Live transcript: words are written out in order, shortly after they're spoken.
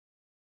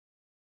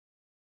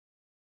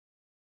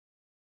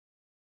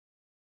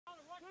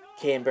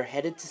Canberra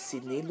headed to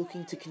Sydney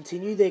looking to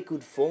continue their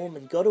good form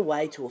and got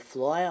away to a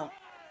flyer.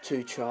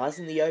 2 tries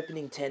in the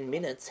opening 10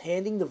 minutes,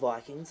 handing the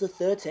Vikings a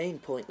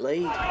 13-point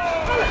lead.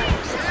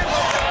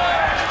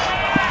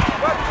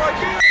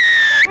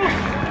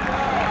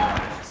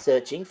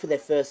 Searching for their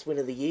first win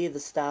of the year, the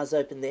Stars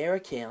opened their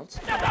account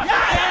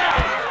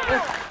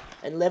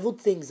and levelled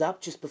things up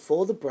just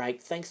before the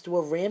break thanks to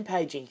a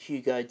rampaging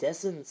Hugo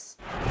Dessens.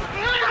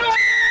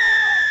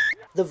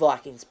 The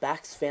Vikings'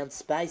 backs found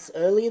space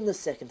early in the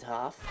second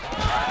half,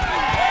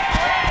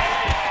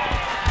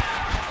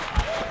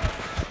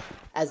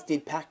 as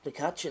did Pac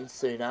McCutcheon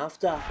soon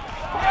after.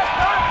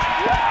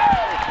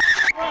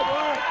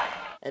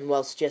 And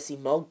whilst Jesse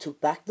Mogg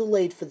took back the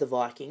lead for the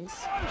Vikings,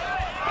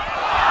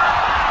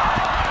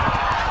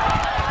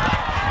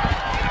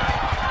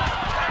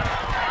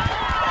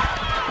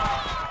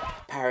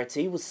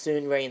 parity was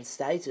soon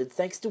reinstated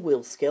thanks to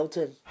Will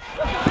Skelton.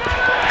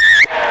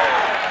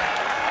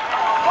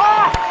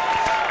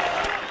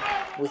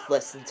 With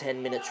less than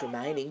 10 minutes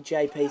remaining,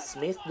 JP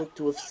Smith looked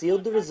to have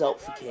sealed the result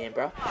for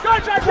Canberra.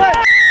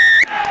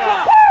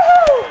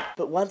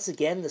 But once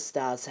again, the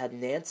Stars had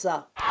an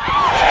answer.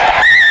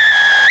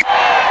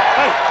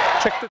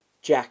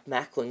 Jack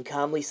Macklin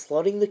calmly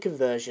slotting the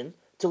conversion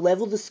to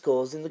level the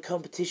scores in the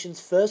competition's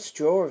first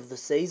draw of the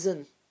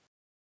season.